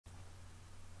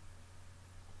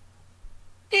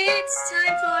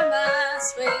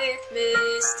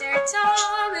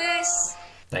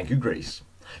Thank you, Grace.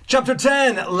 Chapter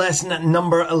 10, lesson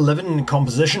number 11,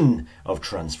 composition of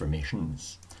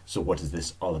transformations. So what is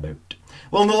this all about?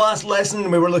 Well, in the last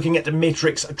lesson we were looking at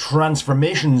matrix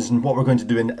transformations, and what we're going to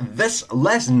do in this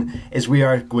lesson is we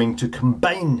are going to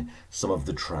combine some of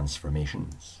the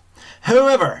transformations.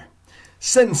 However,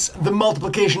 since the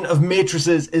multiplication of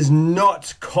matrices is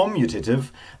not commutative,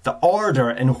 the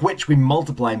order in which we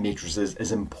multiply matrices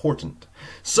is important.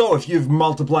 So if you're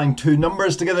multiplying two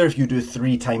numbers together, if you do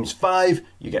 3 times 5,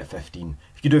 you get 15.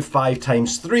 If you do 5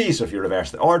 times 3, so if you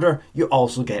reverse the order, you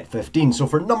also get 15. So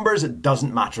for numbers, it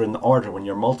doesn't matter in the order when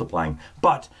you're multiplying.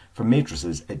 But for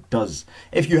matrices, it does.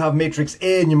 If you have matrix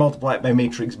A and you multiply it by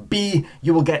matrix B,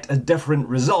 you will get a different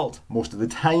result most of the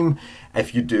time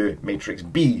if you do matrix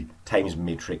B times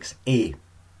matrix A.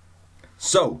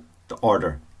 So the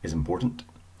order is important.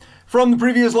 From the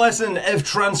previous lesson, if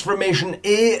transformation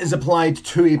A is applied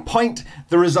to a point,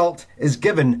 the result is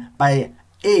given by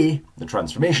A, the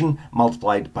transformation,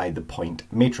 multiplied by the point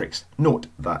matrix. Note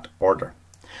that order.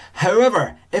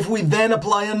 However, if we then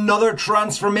apply another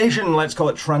transformation, let's call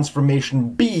it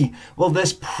transformation B, well,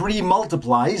 this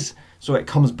pre-multiplies, so it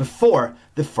comes before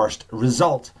the first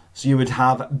result. So you would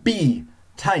have B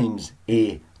times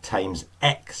A times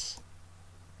X.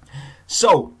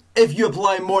 So, if you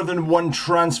apply more than one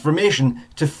transformation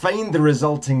to find the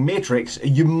resulting matrix,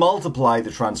 you multiply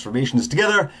the transformations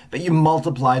together, but you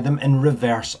multiply them in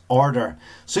reverse order.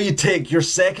 So you take your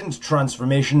second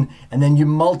transformation and then you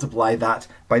multiply that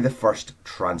by the first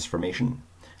transformation.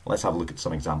 Let's have a look at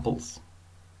some examples.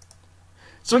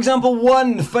 So example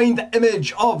 1, find the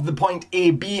image of the point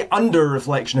AB under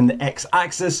reflection in the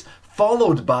x-axis,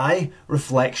 followed by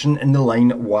reflection in the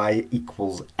line y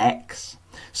equals x.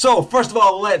 So first of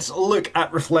all, let's look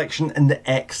at reflection in the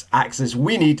x-axis.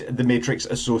 We need the matrix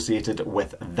associated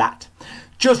with that.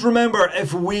 Just remember,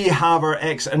 if we have our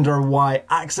x and our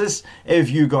y-axis, if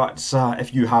you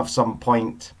have some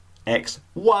point x,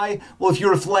 y, well, if you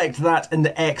reflect that in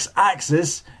the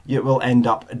x-axis, it will end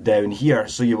up down here.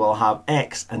 So you will have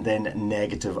x and then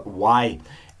negative y.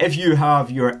 If you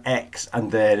have your x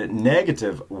and then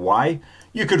negative y,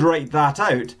 you could write that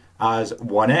out as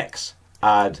 1x.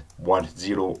 Add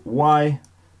 10y,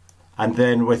 and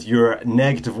then with your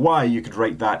negative y you could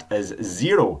write that as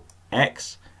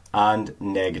 0x and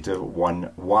negative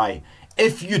 1y.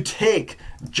 If you take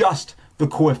just the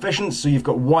coefficients, so you've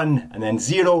got 1 and then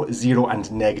 0, 0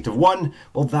 and negative 1,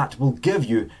 well, that will give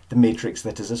you the matrix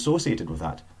that is associated with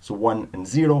that. So 1 and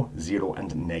 0, 0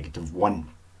 and negative 1.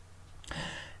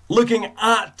 Looking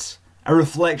at a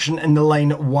reflection in the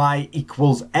line y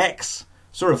equals x,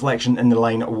 so reflection in the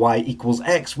line y equals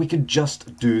x, we could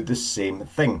just do the same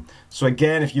thing. So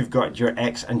again, if you've got your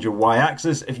x and your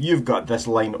y-axis, if you've got this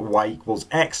line y equals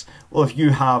x, well, if you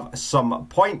have some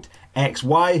point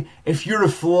xy, if you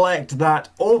reflect that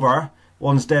over,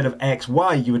 well, instead of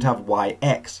xy, you would have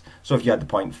yx. So if you had the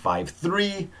point 5,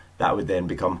 3, that would then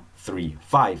become 3,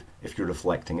 5 if you're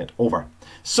reflecting it over.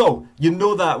 So you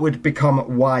know that would become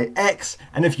yx,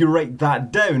 and if you write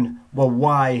that down, well,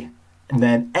 y and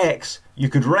then x, you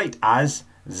could write as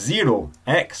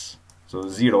 0x, so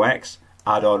 0x,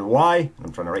 add on y,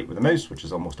 I'm trying to write with the mouse, which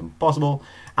is almost impossible,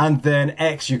 and then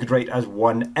x you could write as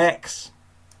 1x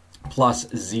plus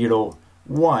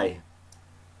 0y.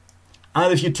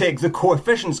 And if you take the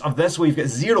coefficients of this, well, you've got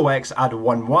 0x, add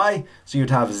 1y, so you'd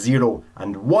have 0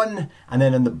 and 1, and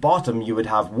then in the bottom you would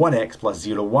have 1x plus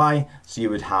 0y, so you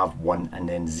would have 1 and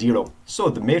then 0. So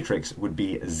the matrix would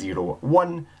be 0,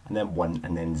 1, and then 1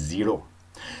 and then 0.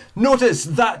 Notice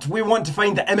that we want to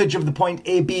find the image of the point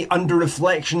AB under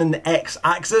reflection in the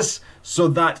x-axis, so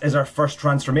that is our first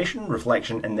transformation,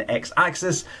 reflection in the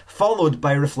x-axis, followed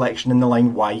by reflection in the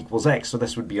line y equals x, so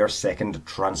this would be our second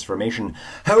transformation.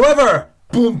 However,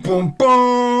 boom, boom,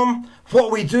 boom,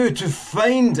 what we do to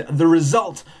find the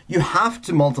result, you have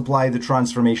to multiply the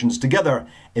transformations together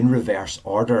in reverse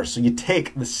order. So you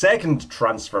take the second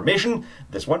transformation,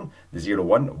 this one, the 0,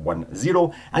 1, 1,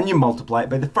 0, and you multiply it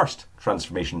by the first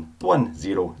transformation, 1,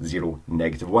 0, 0,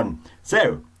 negative 1.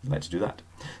 So let's do that.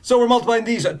 So we're multiplying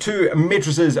these two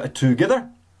matrices together.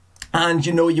 And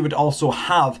you know you would also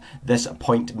have this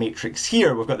point matrix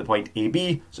here. We've got the point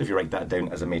AB, so if you write that down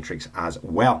as a matrix as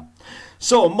well.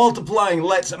 So multiplying,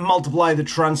 let's multiply the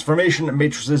transformation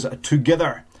matrices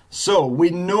together. So we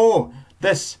know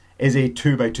this is a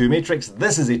 2 by 2 matrix,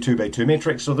 this is a 2 by 2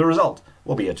 matrix, so the result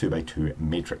will be a 2 by 2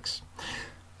 matrix.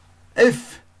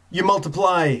 If you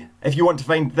multiply, if you want to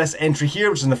find this entry here,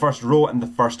 which is in the first row and the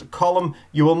first column,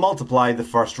 you will multiply the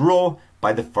first row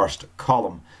by the first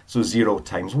column. So 0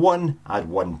 times 1, add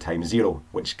 1 times 0,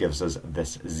 which gives us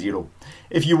this 0.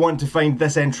 If you want to find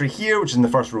this entry here, which is in the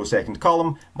first row, second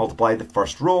column, multiply the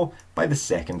first row by the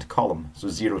second column. So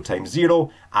 0 times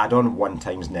 0, add on 1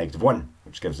 times -1,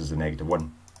 which gives us a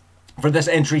 -1. For this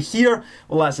entry here,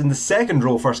 well, that's in the second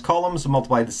row, first column, so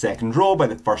multiply the second row by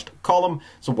the first column.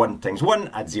 So 1 times 1,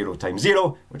 add 0 times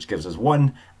 0, which gives us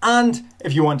 1. And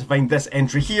if you want to find this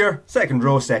entry here, second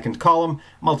row, second column,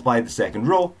 multiply the second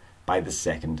row by the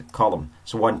second column.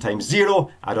 So 1 times 0,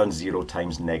 add on 0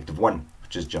 times -1,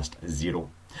 which is just 0.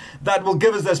 That will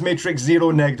give us this matrix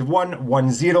 0, -1,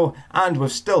 1, 0, and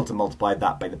we've still to multiply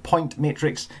that by the point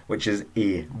matrix, which is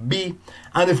A, B.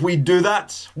 And if we do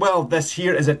that, well, this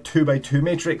here is a 2 by 2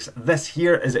 matrix, this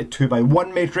here is a 2 by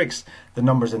 1 matrix, the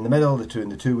numbers in the middle, the 2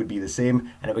 and the 2 would be the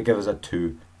same, and it would give us a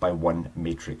 2 by 1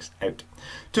 matrix out.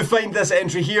 To find this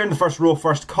entry here in the first row,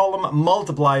 first column,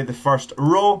 multiply the first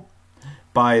row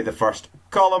by the first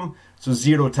column, so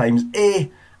 0 times A,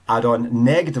 add on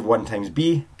 -1 times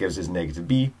B, gives us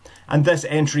 -B. And this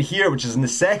entry here, which is in the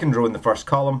second row in the first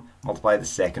column, multiply the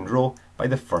second row by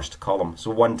the first column.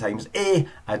 So 1 times A,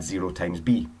 add 0 times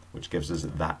B, which gives us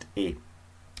that A.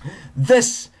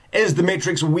 This is the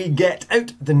matrix we get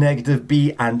out, the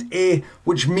 -B and A,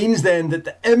 which means then that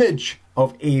the image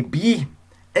of AB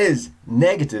is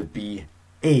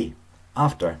 -BA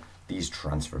after these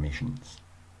transformations.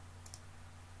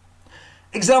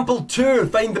 Example 2,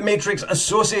 find the matrix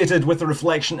associated with the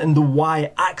reflection in the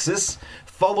y-axis,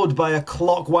 followed by a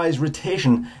clockwise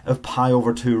rotation of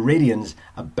pi/2 radians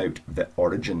about the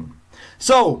origin.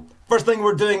 So, first thing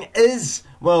we're doing is,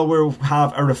 well, we'll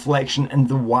have a reflection in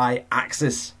the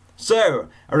y-axis. So,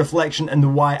 a reflection in the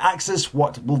y-axis,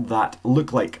 what will that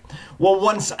look like? Well,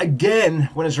 once again,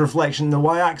 when it's a reflection in the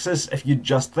y-axis, if you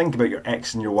just think about your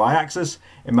x and your y-axis,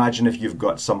 imagine if you've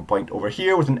got some point over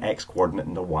here with an x-coordinate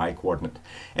and a y-coordinate.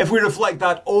 If we reflect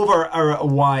that over our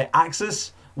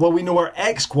y-axis, well, we know our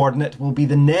x-coordinate will be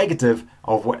the negative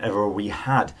of whatever we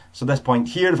had. So this point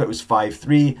here, if it was 5,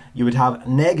 3, you would have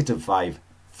 -5,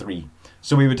 3.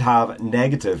 So we would have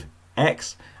negative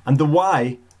x, and the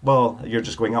y, well, you're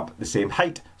just going up the same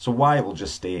height, so y will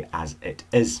just stay as it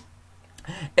is.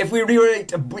 If we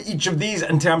rewrite each of these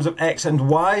in terms of x and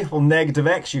y, well, negative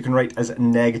x you can write as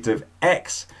negative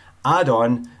x, add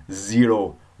on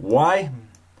 0y,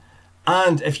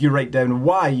 and if you write down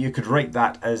y, you could write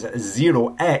that as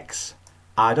 0x,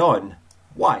 add on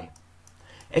y.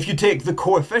 If you take the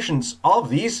coefficients of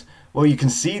these, well, you can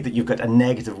see that you've got a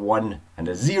 -1 and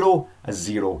a 0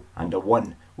 and a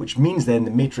 1. Which means then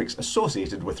the matrix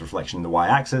associated with reflection in the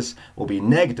y-axis will be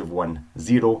 -1,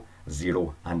 0,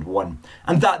 0, and 1.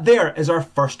 And that there is our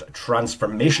first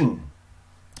transformation.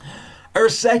 Our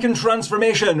second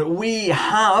transformation, we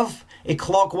have a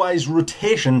clockwise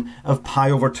rotation of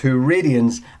pi/2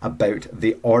 radians about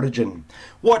the origin.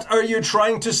 What are you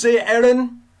trying to say,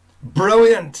 Erin?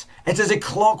 Brilliant! It is a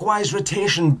clockwise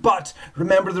rotation, but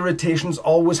remember the rotations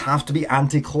always have to be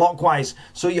anti-clockwise,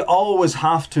 so you always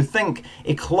have to think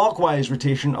a clockwise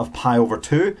rotation of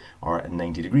pi/2, or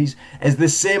 90 degrees, is the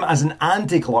same as an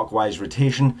anti-clockwise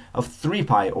rotation of 3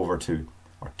 pi/2,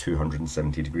 or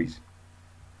 270 degrees.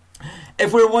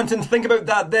 If we're wanting to think about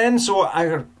that then, so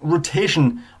a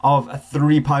rotation of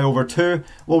 3 pi/2,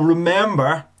 well,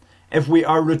 remember, if we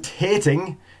are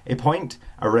rotating a point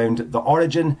around the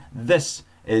origin, this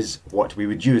is what we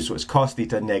would use. So it's cos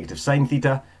theta negative sine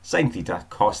theta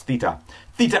cos theta.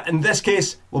 Theta in this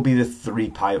case will be the 3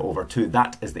 pi/2.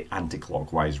 That is the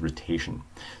anti-clockwise rotation.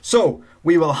 So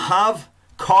we will have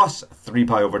cos 3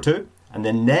 pi/2 and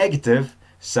then negative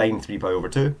sine 3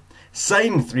 pi/2,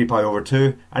 sine 3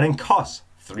 pi/2, and then cos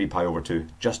 3 pi/2,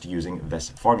 just using this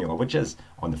formula, which is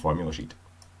on the formula sheet.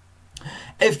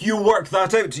 If you work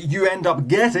that out, you end up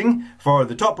getting, for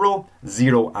the top row,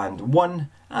 0 and 1,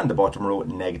 and the bottom row,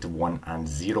 -1 and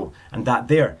 0. And that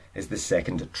there is the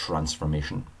second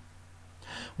transformation.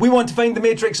 We want to find the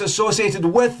matrix associated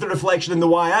with the reflection in the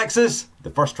y-axis, the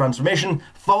first transformation,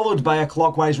 followed by a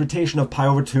clockwise rotation of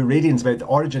pi/2 radians about the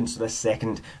origin, so the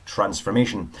second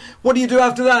transformation. What do you do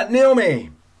after that, Naomi?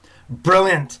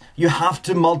 Brilliant! You have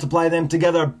to multiply them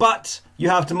together, but you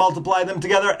have to multiply them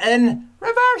together in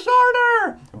reverse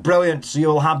order! Brilliant! So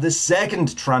you'll have the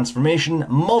second transformation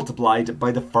multiplied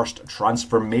by the first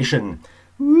transformation.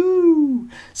 Woo!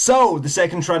 So the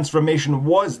second transformation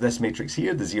was this matrix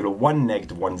here, the 0, 1,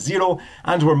 -1, 0,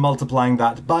 and we're multiplying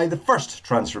that by the first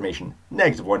transformation,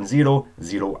 -1, 0,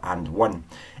 0, and 1.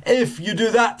 If you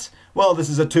do that, well, this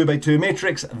is a 2 by 2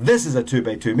 matrix, this is a 2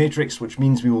 by 2 matrix, which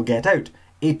means we will get out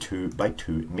a 2 by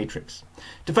 2 matrix.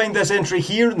 To find this entry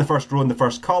here in the first row in the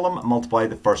first column, multiply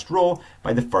the first row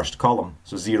by the first column.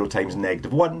 So 0 times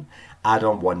 -1, add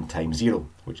on 1 times 0,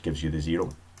 which gives you the 0.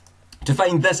 To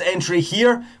find this entry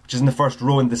here, which is in the first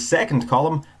row in the second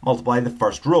column, multiply the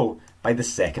first row by the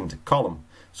second column.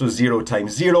 So 0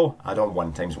 times 0, add on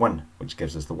 1 times 1, which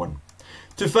gives us the 1.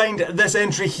 To find this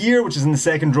entry here, which is in the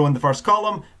second row in the first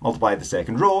column, multiply the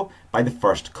second row by the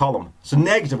first column. So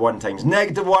 -1 times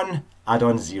 -1, add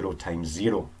on 0 times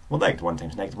 0. Well, -1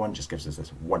 times -1 just gives us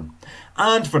this 1.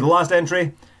 And for the last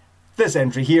entry, this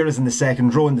entry here is in the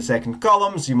second row in the second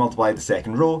column, so you multiply the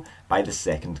second row by the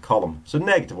second column. So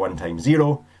 -1 times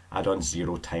 0, add on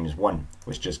 0 times 1,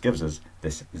 which just gives us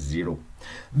this 0.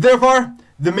 Therefore,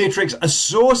 the matrix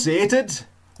associated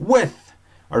with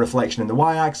a reflection in the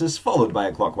y-axis followed by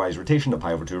a clockwise rotation of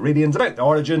pi/2 radians about the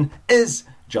origin is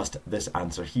just this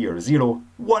answer here, 0,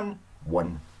 1,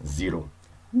 1, 0.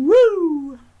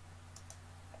 Woo!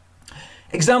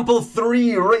 Example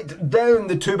 3, write down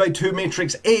the 2 by 2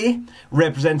 matrix A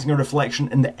representing a reflection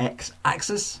in the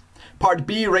x-axis. Part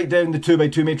B, write down the 2 by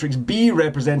 2 matrix B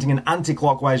representing an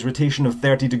anti-clockwise rotation of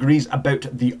 30 degrees about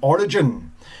the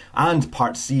origin. And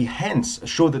part C, hence,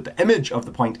 show that the image of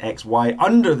the point xy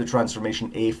under the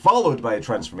transformation A followed by a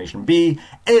transformation B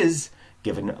is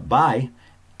given by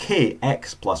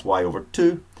kx plus y over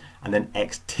 2, and then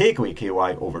x take away ky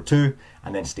over 2,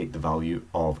 and then state the value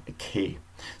of k.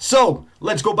 So,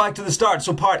 let's go back to the start.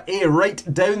 So part A,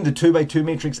 write down the 2 by 2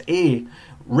 matrix A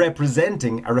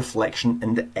representing a reflection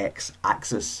in the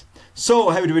x-axis.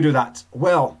 So, how do we do that?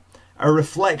 Well, a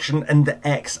reflection in the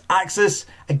x-axis,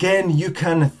 again, you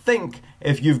can think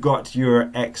if you've got your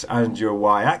x and your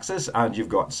y-axis and you've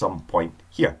got some point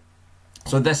here.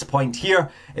 So this point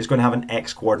here is going to have an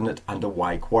x-coordinate and a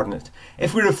y-coordinate.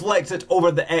 If we reflect it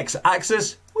over the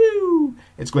x-axis, woo,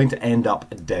 it's going to end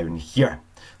up down here.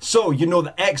 So you know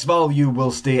the x value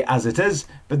will stay as it is,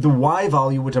 but the y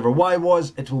value, whatever y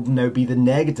was, it will now be the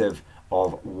negative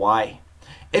of y.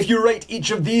 If you write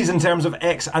each of these in terms of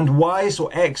x and y, so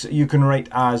x you can write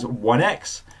as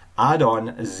 1x, add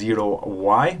on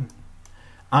 0y,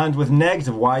 and with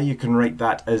negative y you can write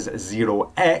that as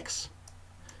 0x,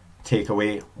 take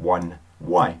away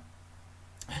 1y.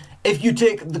 If you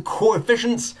take the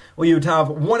coefficients, well, you would have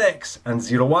 1x and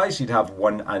 0y, so you'd have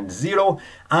 1 and 0,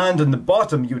 and on the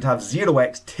bottom you would have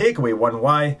 0x take away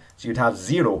 1y, so you'd have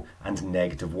 0 and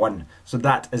 -1. So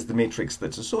that is the matrix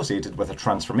that's associated with a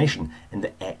transformation in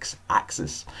the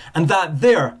x-axis. And that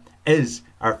there is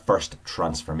our first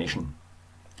transformation.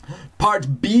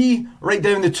 Part B, write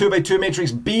down the 2 by 2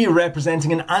 matrix B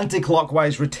representing an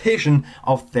anti-clockwise rotation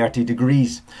of 30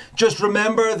 degrees. Just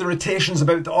remember the rotations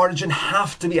about the origin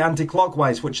have to be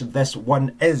anti-clockwise, which this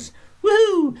one is.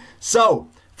 Woohoo! So,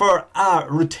 for a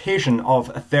rotation of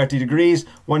 30 degrees,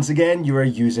 once again you are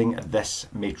using this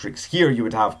matrix here. You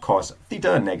would have cos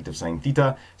theta, negative sine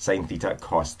theta,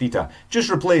 cos theta. Just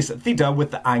replace theta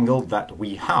with the angle that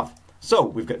we have. So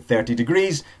we've got 30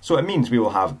 degrees, so it means we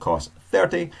will have cos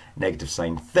 30, negative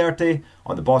sine 30,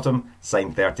 on the bottom,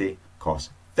 sine 30, cos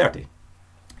 30.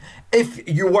 If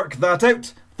you work that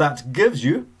out, that gives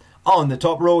you, on the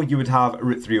top row, you would have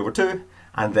root 3 over 2,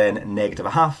 and then negative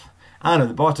a half, and on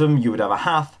the bottom, you would have a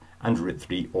half, and root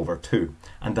 3 over 2.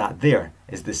 And that there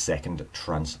is the second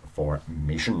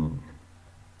transformation.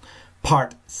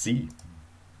 Part C.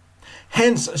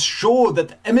 Hence, show that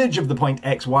the image of the point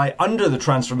xy under the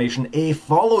transformation A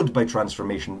followed by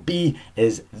transformation B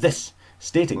is this,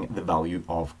 stating the value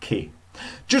of k.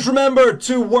 Just remember,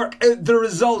 to work out the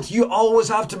result, you always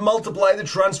have to multiply the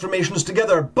transformations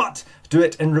together, but do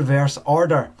it in reverse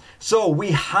order. So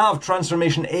we have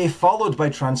transformation A followed by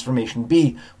transformation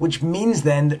B, which means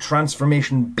then that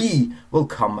transformation B will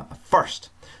come first.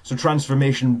 So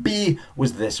transformation B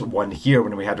was this one here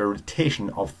when we had a rotation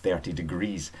of 30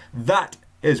 degrees. That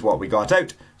is what we got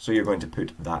out, so you're going to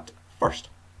put that first.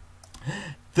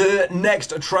 The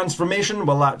next transformation,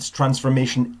 well, that's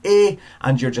transformation A,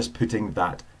 and you're just putting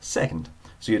that second.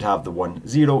 So you'd have the 1,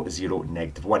 0, 0,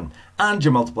 -1, and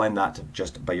you're multiplying that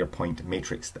just by your point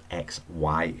matrix, the x,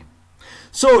 y.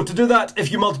 So to do that,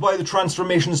 if you multiply the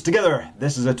transformations together,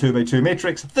 this is a 2 by 2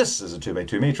 matrix, this is a 2 by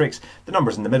 2 matrix, the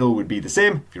numbers in the middle would be the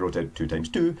same if you wrote out 2 times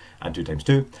 2 and 2 times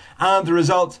 2, and the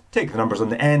result, take the numbers on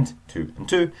the end, 2 and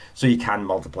 2, so you can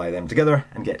multiply them together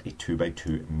and get a 2 by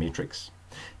 2 matrix.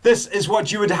 This is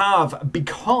what you would have,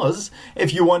 because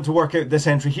if you want to work out this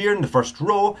entry here in the first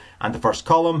row and the first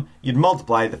column, you'd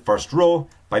multiply the first row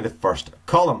by the first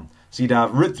column. So you'd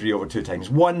have root 3 over 2 times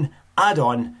 1, add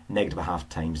on negative a half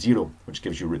times 0, which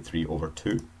gives you root 3 over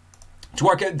 2. To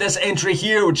work out this entry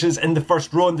here, which is in the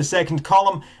first row in the second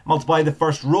column, multiply the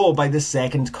first row by the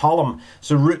second column.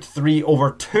 So root 3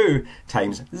 over 2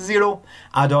 times 0.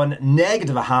 Add on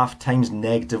negative a half times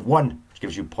negative 1, which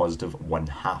gives you positive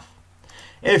 1/2.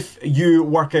 If you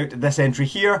work out this entry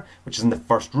here, which is in the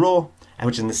first row, and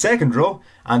which is in the second row,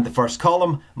 and the first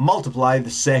column, multiply the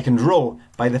second row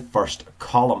by the first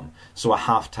column. So a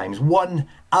half times 1,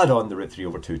 add on the root 3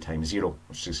 over 2 times 0,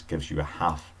 which just gives you a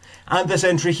half. And this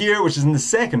entry here, which is in the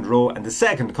second row and the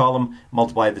second column,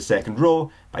 multiply the second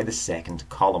row by the second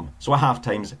column. So a half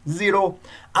times 0,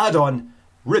 add on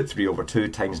root 3 over 2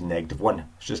 times negative 1,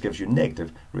 which just gives you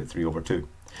negative root 3 over 2.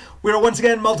 We are once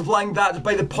again multiplying that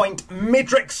by the point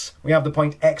matrix. We have the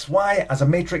point xy as a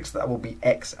matrix, that will be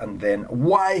x and then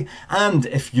y. And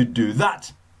if you do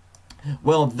that,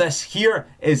 well, this here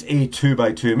is a 2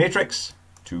 by 2 matrix,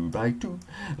 2 by 2.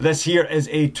 This here is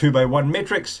a 2 by 1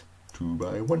 matrix, 2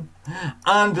 by 1.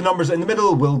 And the numbers in the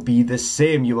middle will be the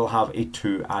same. You will have a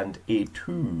 2 and a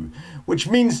 2, which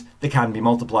means they can be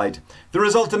multiplied. The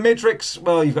resultant matrix,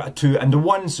 well, you've got a 2 and a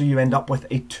 1, so you end up with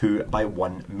a 2 by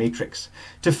 1 matrix.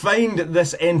 To find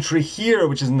this entry here,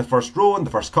 which is in the first row in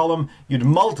the first column, you'd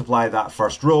multiply that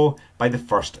first row by the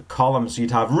first column. So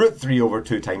you'd have root 3 over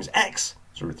 2 times x,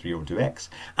 so root 3 over 2x,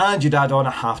 and you'd add on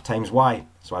a half times y,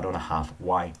 so add on a half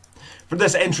y. For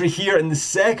this entry here in the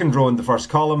second row in the first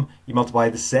column, you multiply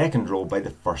the second row by the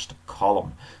first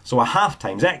column. So a half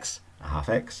times x, a half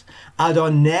x, add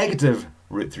on negative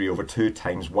root 3 over 2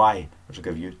 times y, which will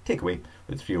give you, take away,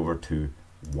 root 3 over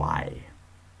 2y.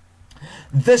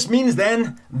 This means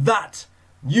then that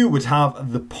you would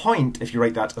have the point, if you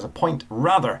write that as a point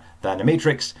rather than a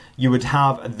matrix, you would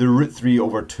have the root 3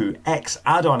 over 2x,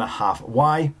 add on a half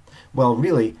y. Well,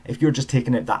 really, if you're just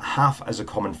taking out that half as a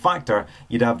common factor,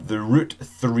 you'd have the root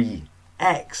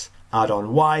 3x, add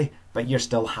on y, but you're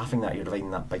still halving that, you're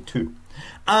dividing that by 2.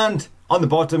 And on the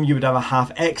bottom, you would have a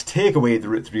half x, take away the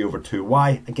root 3 over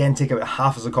 2y. Again, take out a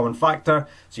half as a common factor,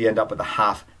 so you end up with a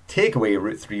half, take away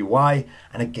root 3y,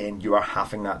 and again, you are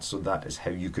halving that, so that is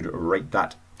how you could write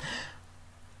that.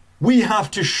 We have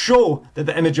to show that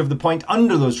the image of the point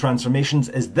under those transformations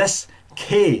is this,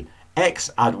 k, x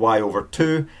add y over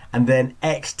 2, and then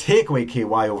x take away ky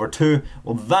over 2.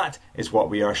 Well, that is what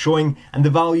we are showing. And the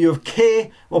value of k,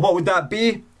 well, what would that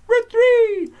be? Root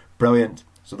 3! Brilliant.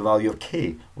 So the value of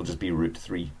k will just be root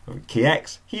 3.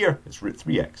 Kx, here, it's root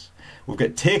 3x. We've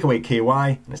got take away ky,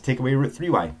 and it's take away root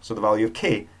 3y. So the value of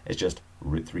k is just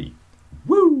root 3.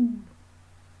 Woo!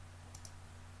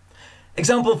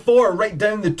 Example 4, write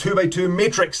down the 2 by 2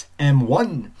 matrix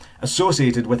M1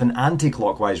 associated with an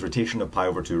anti-clockwise rotation of pi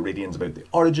over 2 radians about the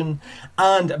origin,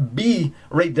 and B,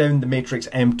 write down the matrix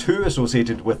M2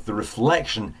 associated with the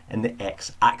reflection in the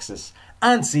x-axis,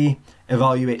 and C,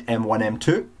 evaluate M1,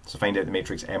 M2, so find out the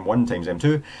matrix M1 times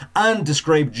M2, and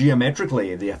describe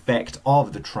geometrically the effect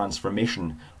of the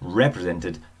transformation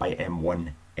represented by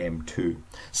M1, M2.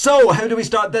 So, how do we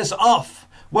start this off?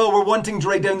 Well, we're wanting to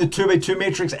write down the 2 by 2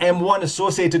 matrix M1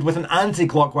 associated with an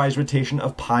anti-clockwise rotation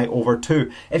of pi over 2.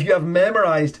 If you have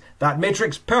memorized that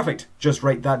matrix, perfect, just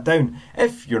write that down.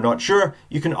 If you're not sure,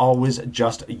 you can always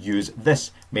just use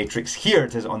this matrix here.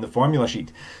 It is on the formula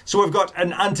sheet. So we've got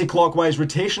an anti-clockwise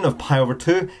rotation of pi over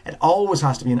 2. It always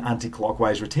has to be an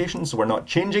anti-clockwise rotation, so we're not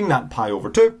changing that pi over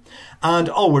 2. And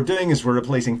all we're doing is we're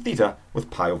replacing theta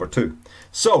with pi over 2.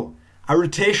 So, a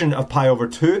rotation of pi over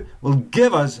 2 will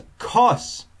give us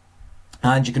cos.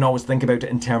 And you can always think about it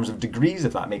in terms of degrees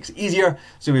if that makes it easier.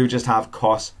 So we would just have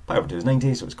cos, pi over 2 is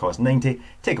 90, so it's cos 90,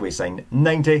 take away sine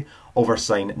 90 over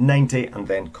sine 90 and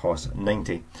then cos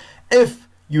 90. If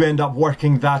you end up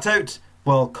working that out,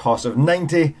 well, cos of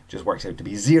 90 just works out to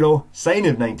be 0, sine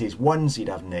of 90 is 1, so you'd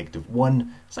have negative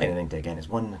 1, sine of 90 again is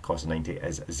 1, cos of 90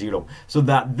 is 0. So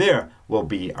that there will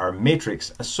be our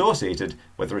matrix associated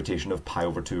with the rotation of pi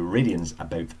over 2 radians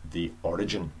about the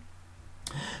origin.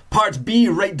 Part B,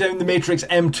 write down the matrix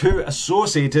M2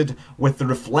 associated with the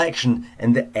reflection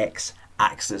in the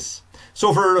x-axis.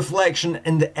 So for a reflection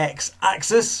in the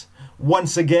x-axis,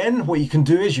 once again, what you can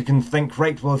do is you can think,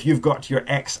 right, well, if you've got your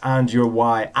x and your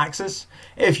y axis,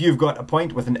 if you've got a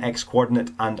point with an x coordinate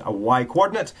and a y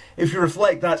coordinate, if you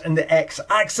reflect that in the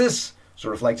x-axis, so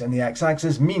reflect in the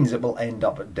x-axis means it will end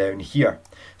up down here.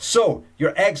 So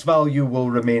your x value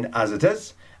will remain as it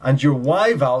is, and your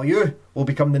y value will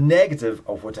become the negative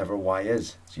of whatever y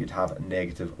is. So you'd have a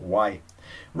negative y.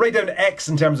 Write down x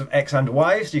in terms of x and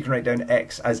y, so you can write down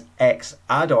x as x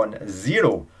add on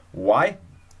 0 y.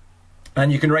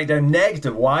 And you can write down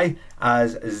negative y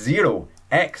as 0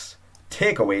 x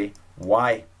take away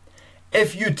y.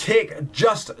 If you take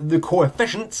just the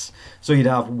coefficients, so you'd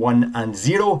have 1 and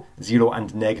 0, 0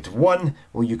 and negative 1,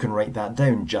 well, you can write that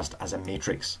down just as a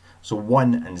matrix. So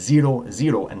 1 and 0,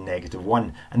 0 and negative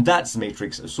 1, and that's the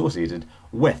matrix associated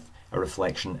with a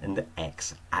reflection in the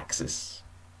x-axis.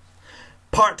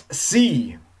 Part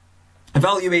C.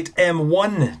 Evaluate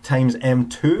M1 times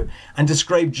M2 and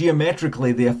describe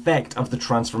geometrically the effect of the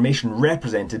transformation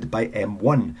represented by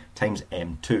M1 times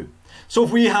M2. So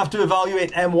if we have to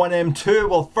evaluate M1, M2,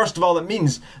 well, first of all, it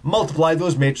means multiply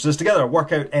those matrices together.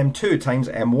 Work out M2 times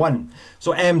M1.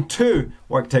 So M2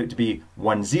 worked out to be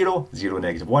 1, 0, 0,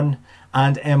 negative 1,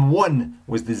 and M1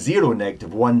 was the 0,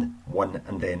 negative 1, 1,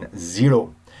 and then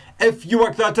 0. If you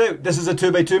work that out, this is a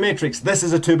 2 by 2 matrix, this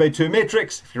is a 2 by 2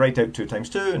 matrix. If you write out 2 times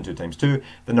 2 and 2 times 2,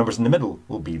 the numbers in the middle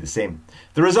will be the same.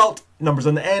 The result, numbers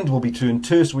on the end, will be 2 and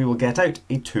 2, so we will get out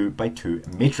a 2 by 2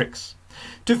 matrix.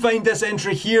 To find this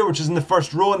entry here, which is in the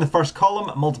first row in the first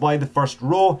column, multiply the first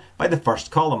row by the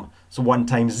first column. So 1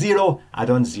 times 0,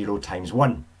 add on 0 times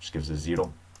 1, which gives us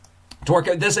 0. To work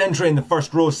out this entry in the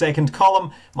first row, second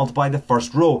column, multiply the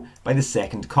first row by the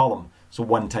second column. So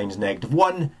 1 times negative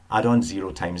 1, add on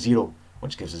 0 times 0,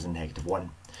 which gives us a negative 1.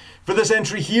 For this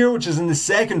entry here, which is in the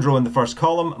second row in the first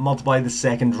column, multiply the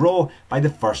second row by the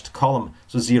first column.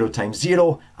 So 0 times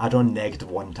 0, add on negative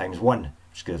 1 times 1,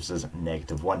 which gives us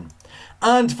negative 1.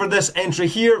 And for this entry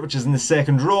here, which is in the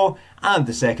second row and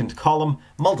the second column,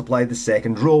 multiply the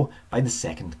second row by the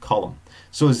second column.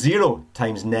 So 0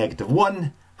 times negative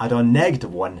 1, add on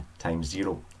negative 1 times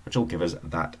 0, which will give us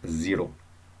that 0.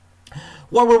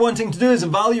 What we're wanting to do is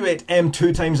evaluate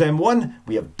M2 times M1.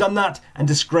 We have done that and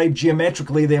describe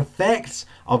geometrically the effects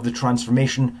of the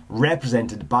transformation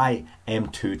represented by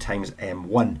M2 times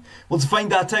M1. Well, to find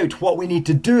that out, what we need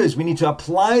to do is we need to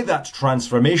apply that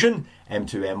transformation,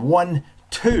 M2, M1,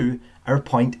 to our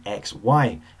point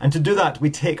xy. And to do that, we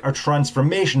take our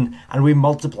transformation and we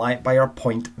multiply it by our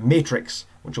point matrix,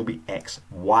 which will be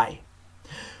xy.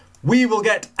 We will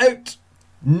get out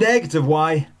negative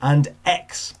y and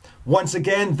x. Once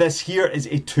again, this here is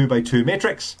a 2 by 2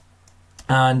 matrix,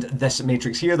 and this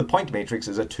matrix here, the point matrix,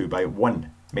 is a 2 by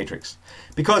 1 matrix.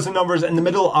 Because the numbers in the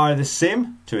middle are the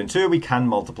same, 2 and 2, we can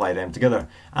multiply them together,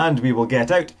 and we will get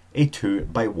out a 2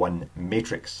 by 1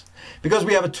 matrix. Because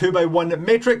we have a 2 by 1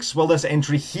 matrix, well, this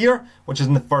entry here, which is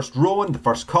in the first row in the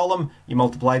first column, you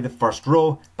multiply the first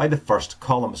row by the first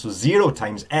column. So 0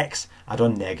 times x, add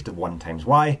on negative 1 times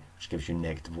y, which gives you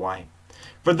negative y.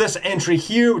 For this entry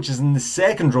here, which is in the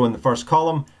second row in the first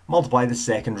column, multiply the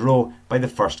second row by the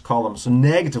first column. So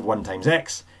negative 1 times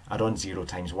x, add on 0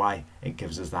 times y. It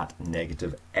gives us that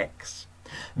negative x.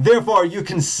 Therefore, you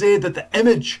can say that the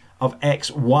image of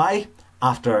xy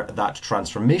after that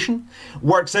transformation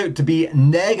works out to be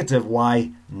negative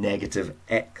y, negative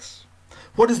x.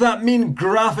 What does that mean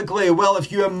graphically? Well,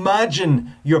 if you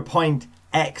imagine your point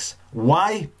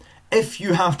xy, if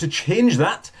you have to change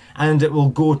that, and it will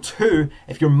go to,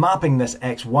 if you're mapping this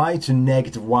xy to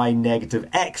negative y, negative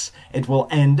x, it will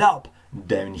end up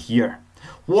down here.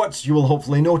 What you will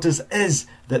hopefully notice is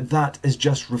that that is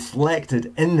just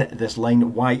reflected in this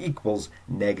line y equals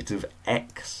negative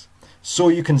x. So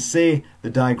you can say the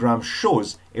diagram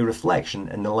shows a reflection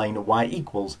in the line y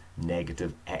equals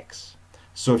negative x.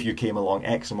 So if you came along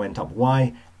x and went up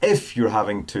y, if you're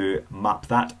having to map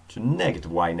that to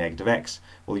negative y, negative x,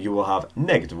 well, you will have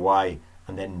negative y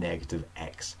and then negative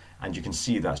x. And you can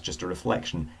see that's just a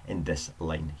reflection in this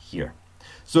line here.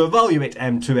 So evaluate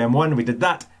M2, M1, we did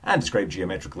that, and describe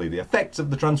geometrically the effects of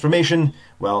the transformation.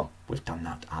 Well, we've done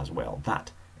that as well.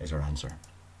 That is our answer.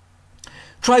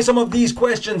 Try some of these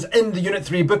questions in the Unit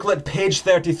 3 booklet, page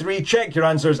 33. Check your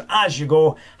answers as you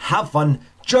go. Have fun.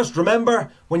 Just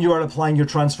remember, when you are applying your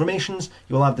transformations,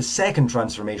 you will have the second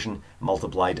transformation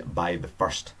multiplied by the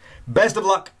first. Best of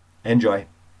luck. Enjoy.